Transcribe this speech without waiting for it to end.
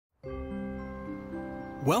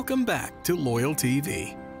Welcome back to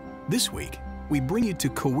LoyalTV. This week, we bring you to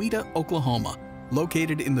Coweta, Oklahoma,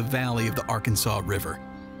 located in the valley of the Arkansas River.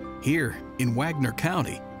 Here, in Wagner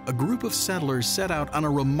County, a group of settlers set out on a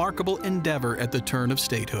remarkable endeavor at the turn of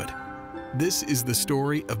statehood. This is the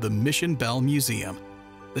story of the Mission Bell Museum.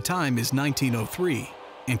 The time is 1903,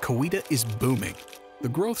 and Coweta is booming. The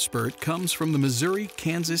growth spurt comes from the Missouri,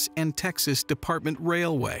 Kansas, and Texas Department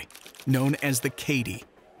Railway, known as the Katy,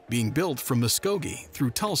 being built from Muskogee through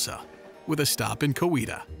Tulsa, with a stop in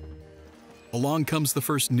Coweta. Along comes the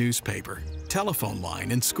first newspaper, telephone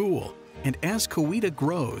line, and school, and as Coweta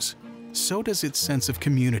grows, so does its sense of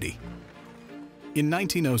community. In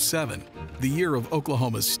 1907, the year of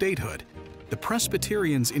Oklahoma's statehood, the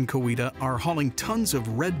Presbyterians in Coweta are hauling tons of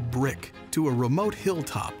red brick to a remote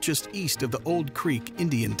hilltop just east of the Old Creek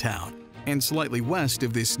Indian town and slightly west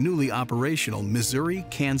of this newly operational Missouri,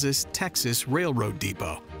 Kansas, Texas railroad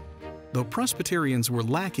depot. Though Presbyterians were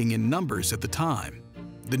lacking in numbers at the time,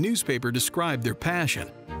 the newspaper described their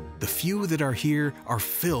passion. The few that are here are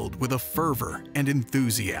filled with a fervor and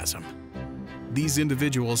enthusiasm. These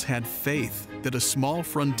individuals had faith that a small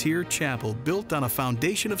frontier chapel built on a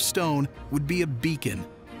foundation of stone would be a beacon,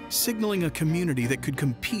 signaling a community that could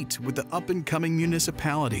compete with the up-and-coming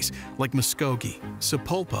municipalities like Muskogee,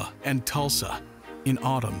 Sapulpa, and Tulsa. In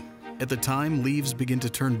autumn, at the time leaves begin to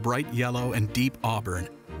turn bright yellow and deep auburn,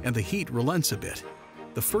 and the heat relents a bit,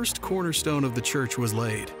 the first cornerstone of the church was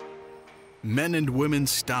laid. Men and women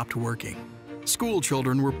stopped working. School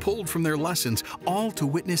children were pulled from their lessons, all to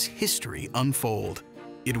witness history unfold.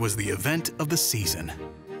 It was the event of the season.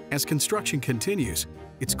 As construction continues,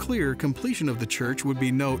 it's clear completion of the church would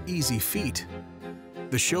be no easy feat.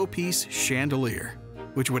 The showpiece chandelier,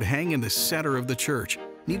 which would hang in the center of the church,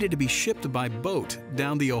 needed to be shipped by boat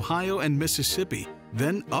down the Ohio and Mississippi,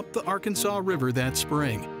 then up the Arkansas River that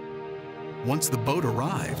spring. Once the boat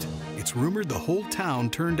arrived, it's rumored the whole town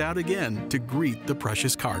turned out again to greet the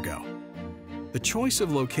precious cargo. The choice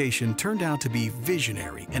of location turned out to be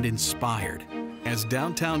visionary and inspired, as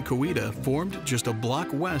downtown Coweta formed just a block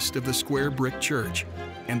west of the square brick church,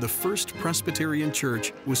 and the first Presbyterian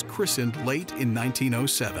church was christened late in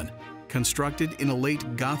 1907, constructed in a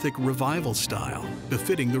late Gothic revival style,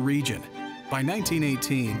 befitting the region. By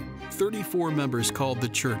 1918, 34 members called the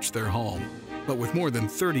church their home. But with more than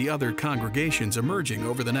 30 other congregations emerging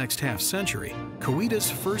over the next half-century, Coweta's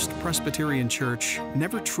first Presbyterian church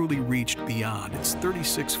never truly reached beyond its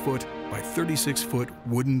 36-foot by 36-foot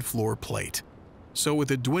wooden floor plate. So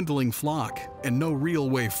with a dwindling flock and no real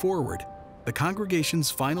way forward, the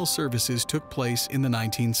congregation's final services took place in the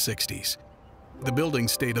 1960s. The building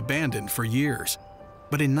stayed abandoned for years,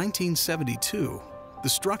 but in 1972, the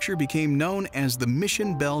structure became known as the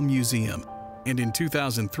Mission Bell Museum, and in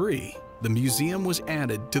 2003, the museum was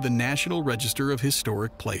added to the National Register of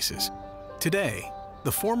Historic Places. Today,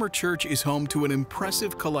 the former church is home to an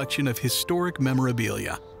impressive collection of historic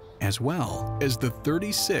memorabilia, as well as the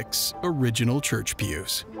 36 original church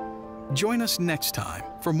pews. Join us next time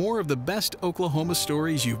for more of the best Oklahoma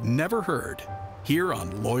stories you've never heard, here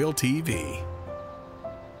on LoyalTV.